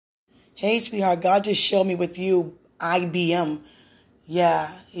Hey, sweetheart, God just showed me with you IBM.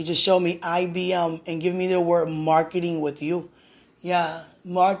 Yeah, he just showed me IBM and give me the word marketing with you. Yeah,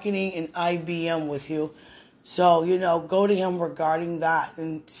 marketing and IBM with you. So, go to him regarding that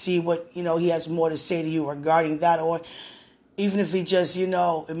and see what, he has more to say to you regarding that. Or even if he just,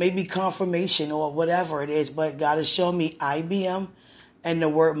 it may be confirmation or whatever it is. But God has shown me IBM and the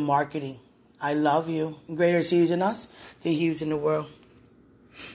word marketing. I love you. Greater is he who's in us than he who's in the world.